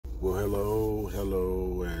Well,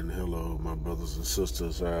 hello, my brothers and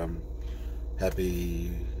sisters.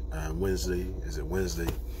 Happy Wednesday. Is it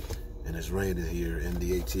Wednesday? And it's raining here in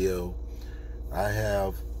the ATL. I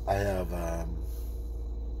have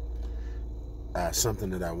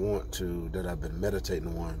something that I've been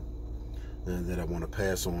meditating on, and that I want to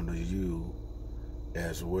pass on to you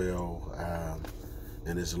as well.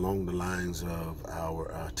 And it's along the lines of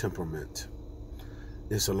our temperament.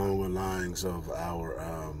 It's along the lines of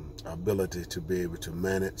our ability to be able to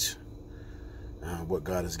manage what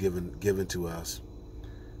God has given to us.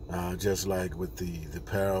 Just like with the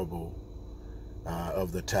parable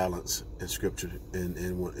of the talents in Scripture, in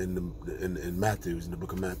Matthew, in the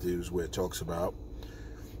book of Matthew, where it talks about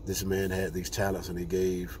this man had these talents, and he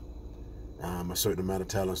gave a certain amount of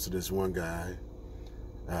talents to this one guy.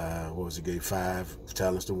 He gave 5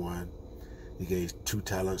 talents to one. He gave 2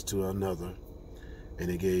 talents to another. And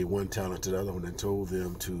he gave 1 talent to the other one and told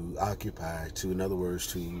them to occupy, in other words,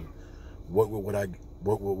 to work with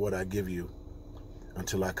what I give you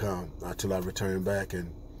until I come, until I return back,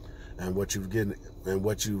 and what you've given and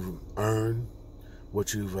what you've earned,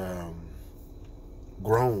 what you've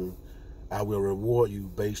grown, I will reward you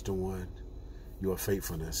based on your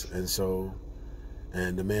faithfulness.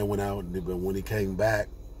 And the man went out, and when he came back,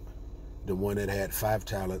 the one that had 5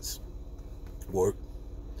 talents worked.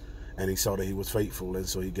 And he saw that he was faithful, and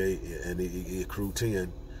so he accrued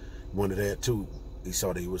 10. One that had 2, he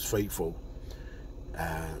saw that he was faithful,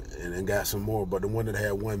 and got some more. But the one that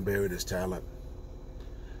had 1 buried his talent,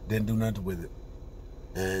 didn't do nothing with it.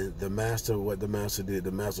 And what the master did,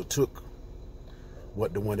 the master took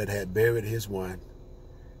what the one that had buried his 1,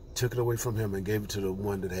 took it away from him and gave it to the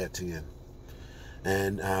one that had 10.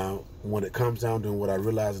 And when it comes down to what I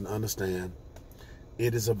realize and understand,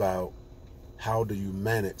 it is about how do you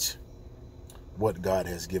manage what God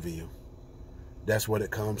has given you. That's what it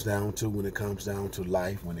comes down to when it comes down to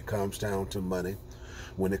life, when it comes down to money,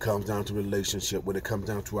 when it comes down to relationship, when it comes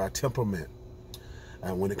down to our temperament.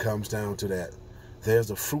 When it comes down to that,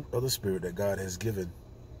 there's a fruit of the Spirit that God has given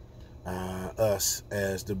us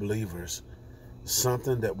as the believers,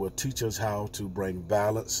 something that will teach us how to bring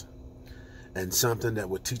balance, and something that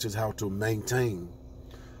will teach us how to maintain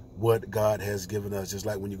what God has given us. Just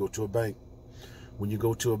like when you go to a bank. When you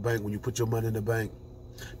go to a bank, when you put your money in the bank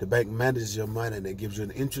manages your money, and it gives you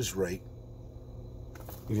an interest rate,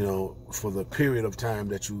 for the period of time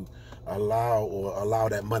that you allow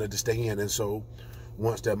that money to stay in. And so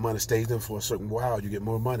once that money stays in for a certain while, you get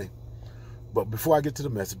more money. But before I get to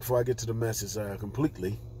the message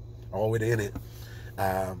completely, all the way in it,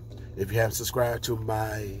 if you haven't subscribed to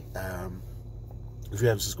my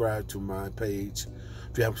page,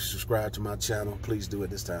 if you haven't subscribed to my channel, please do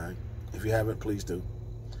it this time. If you haven't, please do.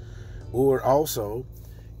 Or also,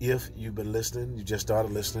 if you've been listening, you just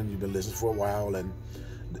started listening, you've been listening for a while, and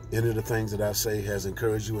any of the things that I say has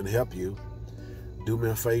encouraged you and helped you, do me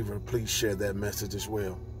a favor, please share that message as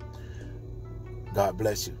well. God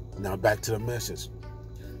bless you. Now back to the message.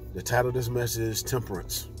 The title of this message is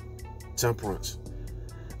Temperance. Temperance.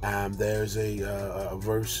 There's a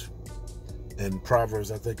verse in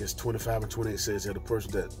Proverbs, I think it's 25 and 28, says that a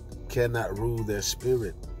person that cannot rule their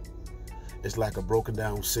spirit is like a broken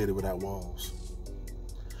down city without walls.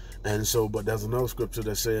 And so, but there's another scripture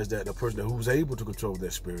that says that the person who's able to control their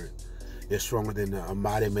spirit is stronger than a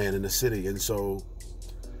mighty man in the city. And so,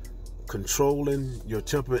 controlling your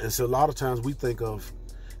temperament, and so a lot of times we think of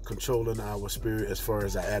controlling our spirit as far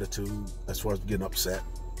as our attitude, as far as getting upset,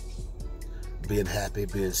 being happy,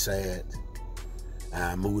 being sad,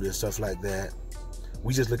 mood and stuff like that.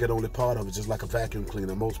 We just look at only part of it, just like a vacuum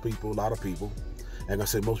cleaner. A lot of people, a lot of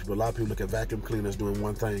people look at vacuum cleaners doing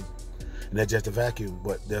one thing, and that's just a vacuum.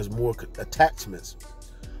 But there's more attachments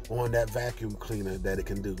on that vacuum cleaner that it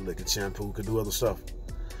can do. Like a shampoo, can do other stuff.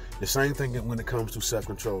 The same thing when it comes to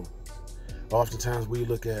self-control. Oftentimes we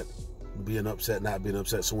look at being upset, not being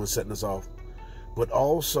upset, someone setting us off. But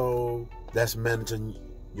also, that's managing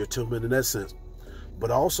your temperament in that sense.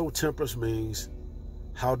 But also, temperance means,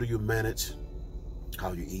 how do you manage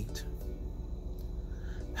how you eat?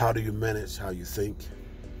 How do you manage how you think?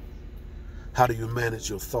 How do you manage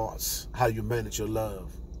your thoughts? How do you manage your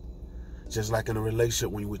love? Just like in a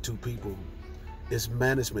relationship, when you're with 2 people, it's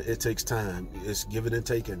management. It takes time. It's giving and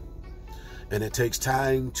taking. And it takes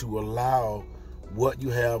time to allow what you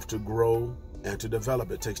have to grow and to develop.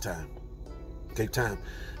 It takes time. It takes time.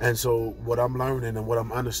 And so what I'm learning and what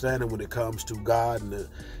I'm understanding when it comes to God and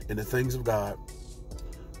the things of God,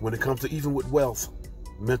 when it comes to even with wealth,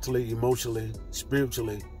 mentally, emotionally,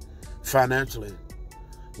 spiritually, financially,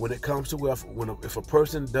 when it comes to wealth, if a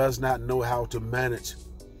person does not know how to manage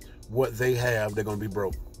what they have, they're going to be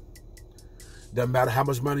broke. Doesn't matter how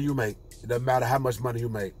much money you make. It doesn't matter how much money you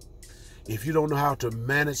make. If you don't know how to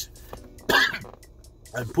manage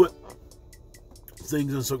and put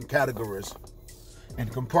things in certain categories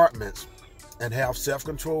and compartments and have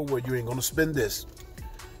self-control where you ain't going to spend this,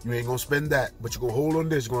 you ain't going to spend that, but you're going to hold on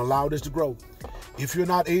this, you're going to allow this to grow. If you're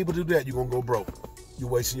not able to do that, you're going to go broke. You're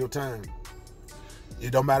wasting your time.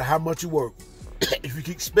 It don't matter how much you work. If you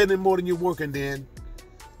keep spending more than you're working, then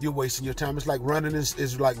you're wasting your time. It's like running in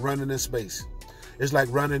space. It's like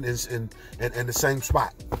running in the same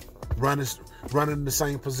spot. Running in the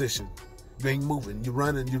same position. You ain't moving. You're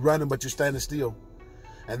running, but you're standing still.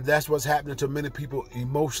 And that's what's happening to many people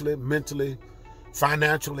emotionally, mentally,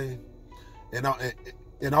 financially, in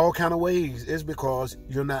all kind of ways. It's because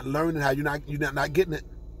you're not learning how, you're not getting it.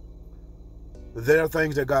 There are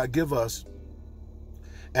things that God give us,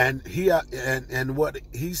 and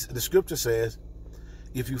the scripture says,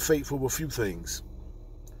 if you're faithful with few things,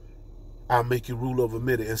 I'll make you rule over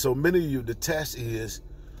many. And so many of you, the test is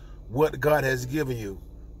what God has given you.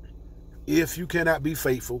 If you cannot be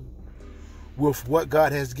faithful with what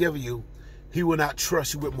God has given you, he will not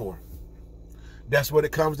trust you with more. That's what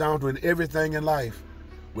it comes down to in everything in life.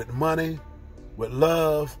 With money, with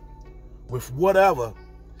love, with whatever.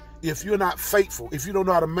 If you're not faithful, if you don't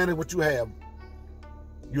know how to manage what you have,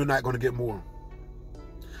 you're not going to get more.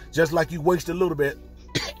 Just like you waste a little bit,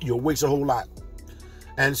 you'll waste a whole lot.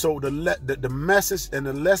 And so the message and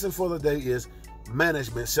the lesson for the day is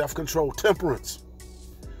management, self-control, temperance.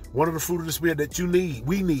 One of the fruit of the Spirit that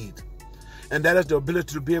we need. And that is the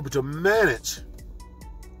ability to be able to manage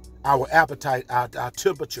our appetite, our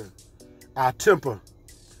temperature, our temper,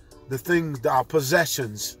 the things, our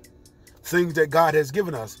possessions, things that God has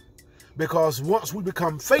given us. Because once we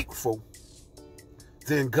become faithful,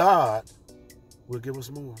 then God will give us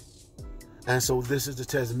more. And so this is the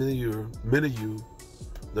test. Many of you,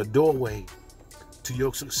 the doorway to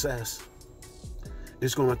your success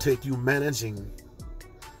is going to take you managing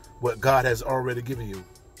what God has already given you.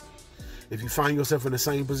 If you find yourself in the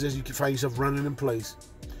same position, you can find yourself running in place,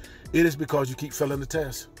 it is because you keep failing the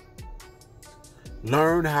test.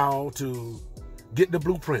 Learn how to get the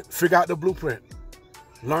blueprint, figure out the blueprint,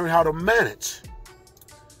 learn how to manage,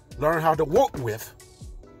 learn how to work with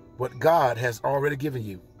what God has already given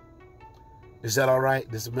you. Is that all right?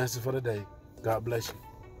 This is a message for the day. God bless you.